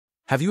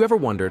Have you ever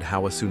wondered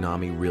how a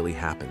tsunami really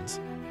happens?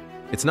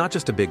 It's not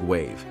just a big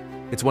wave,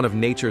 it's one of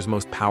nature's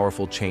most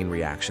powerful chain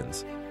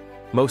reactions.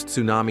 Most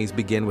tsunamis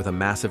begin with a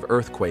massive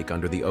earthquake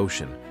under the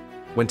ocean.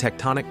 When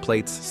tectonic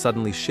plates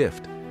suddenly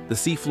shift, the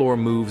seafloor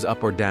moves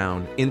up or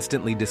down,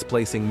 instantly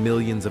displacing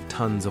millions of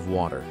tons of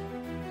water.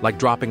 Like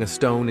dropping a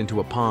stone into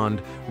a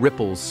pond,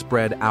 ripples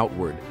spread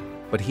outward.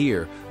 But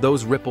here,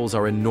 those ripples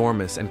are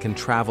enormous and can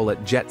travel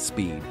at jet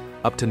speed,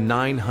 up to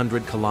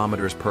 900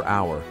 kilometers per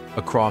hour,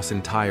 across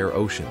entire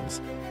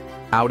oceans.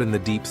 Out in the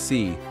deep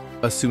sea,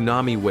 a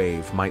tsunami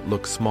wave might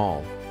look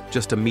small,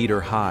 just a meter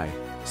high,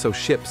 so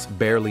ships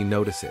barely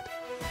notice it.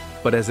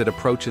 But as it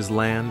approaches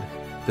land,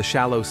 the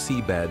shallow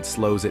seabed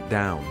slows it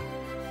down.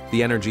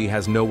 The energy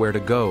has nowhere to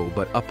go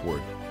but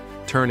upward,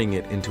 turning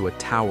it into a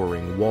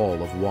towering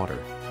wall of water.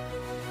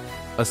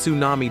 A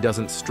tsunami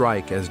doesn't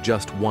strike as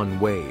just one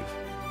wave,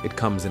 it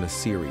comes in a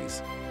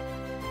series.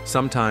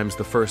 Sometimes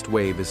the first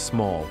wave is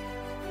small,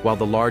 while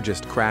the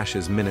largest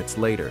crashes minutes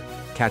later,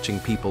 catching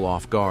people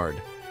off guard.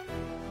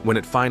 When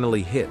it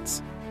finally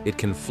hits, it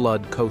can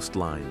flood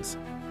coastlines,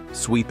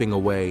 sweeping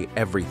away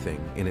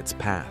everything in its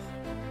path.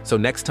 So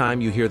next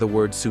time you hear the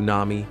word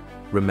tsunami,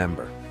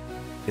 remember,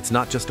 it's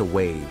not just a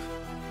wave,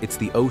 it's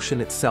the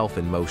ocean itself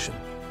in motion.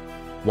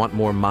 Want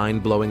more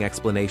mind-blowing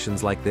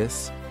explanations like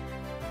this?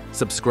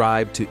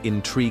 Subscribe to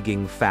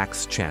Intriguing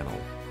Facts channel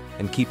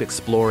and keep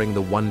exploring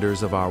the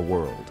wonders of our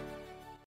world.